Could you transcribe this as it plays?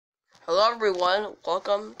Hello everyone,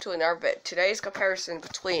 welcome to another video. Today's comparison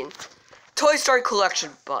between Toy Story Collection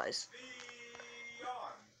Buzz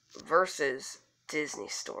versus Disney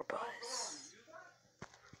Store Buzz.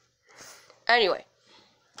 Anyway,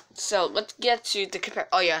 so let's get to the compare.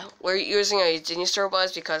 Oh yeah, we're using a Disney Store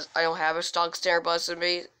Buzz because I don't have a stock standard Buzz with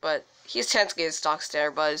me, but he's technically a stock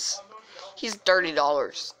standard Buzz. He's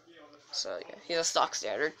 $30, so yeah, he's a stock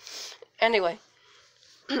standard. Anyway.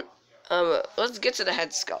 Let's get to the head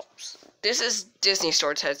sculpts. This is Disney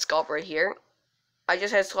Store's head sculpt right here. I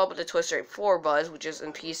just had sculpted the Toy Story 4 Buzz, which is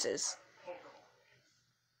in pieces.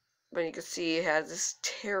 But you can see it has this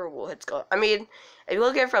terrible head sculpt. I mean, if you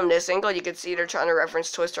look at it from this angle, you can see they're trying to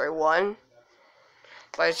reference Toy Story 1.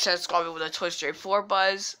 But it's head sculpted with a Toy Story 4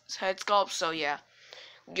 Buzz head sculpt, so yeah.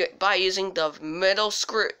 By using the middle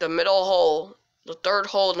screw, the middle hole, the third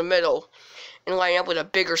hole in the middle, and lining up with a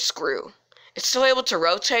bigger screw. It's still able to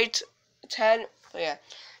rotate its head. But yeah,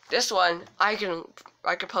 this one I can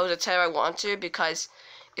pose its head if I want to because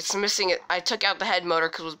it's missing it. I took out the head motor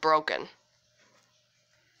because it was broken.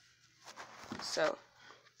 So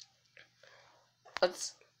by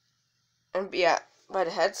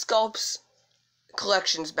the head sculpts,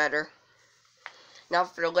 collection's better. Now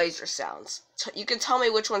for the laser sounds, you can tell me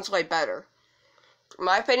which one's way better. In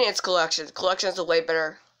my opinion, it's collection. Collection's a way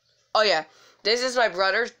better. Oh yeah. This is my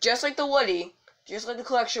brother's, just like the Woody, just like the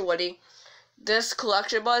collection Woody. This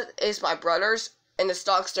collection Buzz is my brother's, and the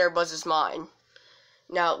stock standard Buzz is mine.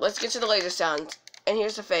 Now, let's get to the laser sounds. And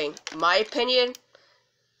here's the thing. My opinion,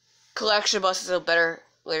 collection Buzz is a better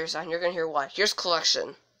laser sound. You're going to hear why. Here's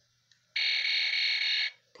collection.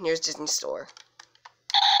 And here's Disney Store.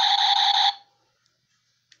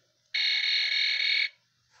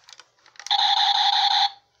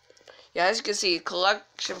 Yeah, as you can see,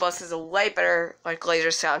 Collection Buzz is a way better,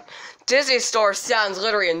 laser sound. Disney Store sounds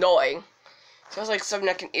literally annoying. Sounds like something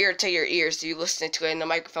that can irritate your ears if you listen to it in the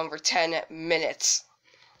microphone for 10 minutes.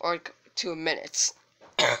 Or 2 minutes.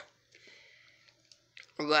 Or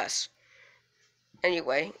less.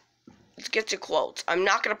 Anyway, let's get to quotes. I'm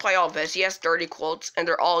not going to play all of this. He has 30 quotes, and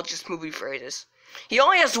they're all just movie phrases. He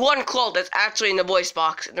only has one quote that's actually in the voice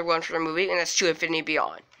box in the one for the movie, and that's To Infinity and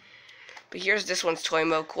Beyond. But here's this one's Toy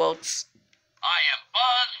Mo quotes. I am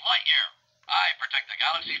Buzz Lightyear. I protect the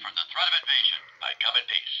galaxy from the threat of invasion. I come in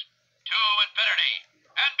peace. To infinity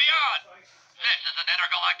and beyond. This is an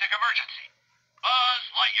intergalactic emergency. Buzz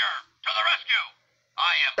Lightyear to the rescue.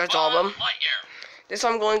 I am That's Buzz all of them. Lightyear. This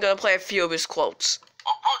one I'm going to play a few of his quotes.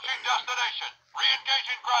 Approaching destination.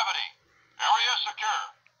 Re-engaging gravity. Area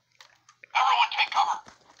secure. Everyone take cover.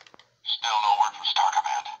 Still no word from Star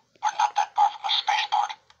Command. We're not that far from the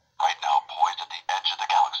spaceport. Right now, poised at the edge of the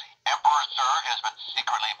galaxy, Emperor Zurg has been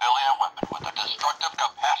secretly building a weapon with the destructive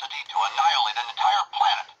capacity to annihilate an entire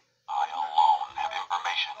planet. I alone have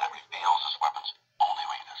information that reveals this weapon's only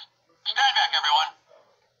weakness. Stand back, everyone.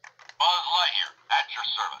 Buzz Lightyear, at your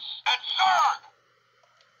service. And Zurg!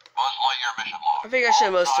 Buzz Lightyear mission log. I think I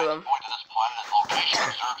should most of them. Point to this planet as location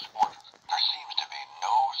of Zurg's ordnance. There seems to be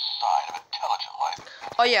no sign of intelligent life.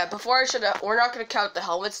 Oh yeah, before we're not going to count the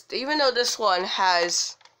helmets. Even though this one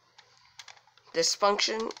has this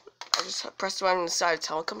function, I just press the button on the side, its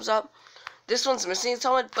helmet comes up. This one's missing its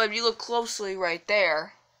helmet, but if you look closely right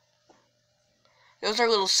there, those are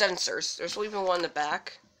little sensors. There's even one in the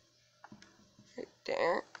back. Right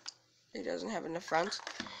there. It doesn't have it in the front.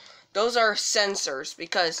 Those are sensors,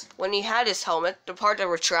 because when he had his helmet, the part that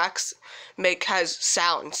retracts has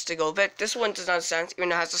sounds to go with it. This one does not have sounds, even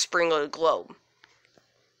though it has a spring-loaded globe.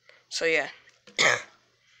 So yeah.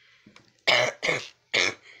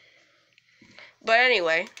 But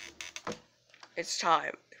anyway, it's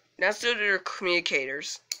time. Now let's do their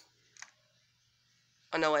communicators.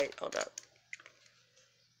 Oh no, wait, hold up.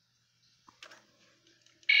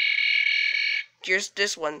 Here's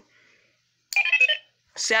this one.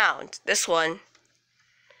 Sound. This one,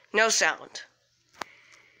 no sound.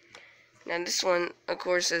 Now this one, of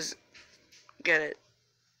course, is, get it.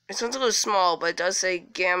 This one's a little small, but it does say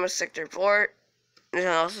Gamma Sector 4. And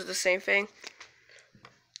also the same thing.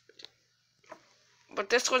 But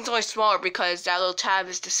this one's only smaller because that little tab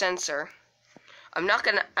is the sensor. I'm not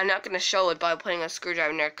gonna show it by putting a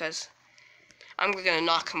screwdriver in there because I'm gonna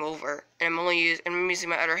knock him over, and I'm using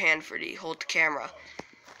my other hand for the hold the camera.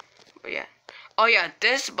 But yeah. Oh yeah,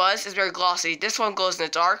 this Buzz is very glossy. This one glows in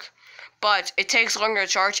the dark, but it takes longer to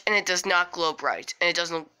charge and it does not glow bright, and it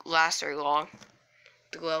doesn't last very long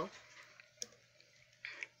to glow.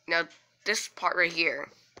 Now this part right here.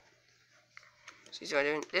 See what I'm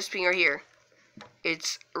doing? This thing right here.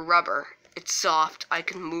 It's rubber. It's soft. I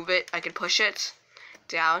can move it. I can push it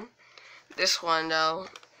down. This one, though,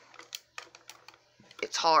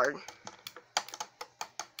 it's hard.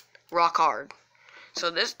 rock hard. So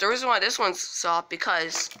the reason why this one's soft,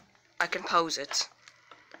 because I can pose it.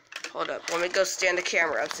 Hold up, let me go stand the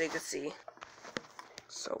camera up so you can see.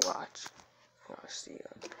 So watch. See,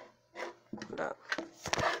 hold up.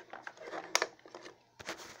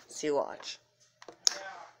 See, watch.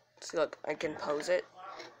 See, look, I can pose it.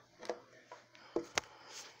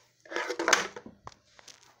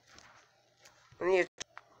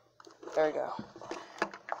 There we go.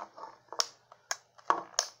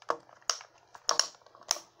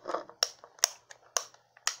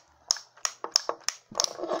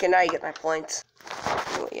 Okay, now you get my points.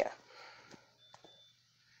 Oh, yeah.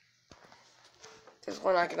 This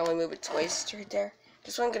one I can only move its waist right there.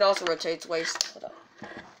 This one can also rotate its waist. Hold on.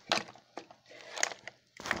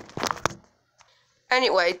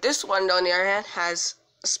 Anyway, this one on the other hand has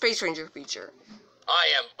a Space Ranger feature. I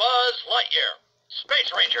am Buzz Lightyear,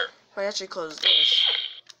 Space Ranger. I actually close this.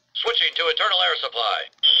 Switching to internal air supply.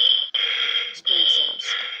 Spring sounds.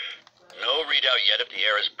 No readout yet if the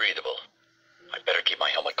air is breathable. I better keep my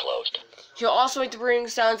helmet closed. He'll also make the breathing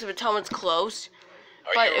sounds if its helmet's closed.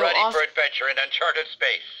 Are you ready for adventure in uncharted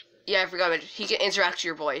space? Yeah, I forgot about it. He can interact with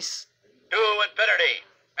your voice. To infinity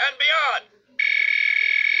and beyond!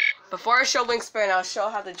 Before I show Wingspan, I'll show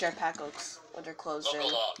how the jetpack looks when they're closed in.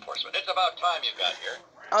 Local law enforcement, it's about time you got here.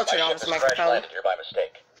 I'll turn on this microphone. Landed here by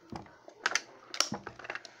mistake.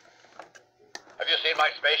 Have you seen my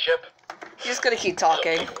spaceship? He's just gonna keep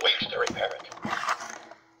talking. It'll take weeks to repair it.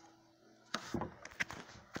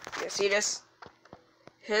 You see this?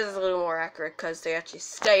 His is a little more accurate because they actually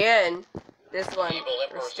stay in. This one, Evil we're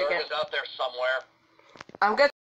Emperor sticking. Zurg is out there somewhere. I'm gonna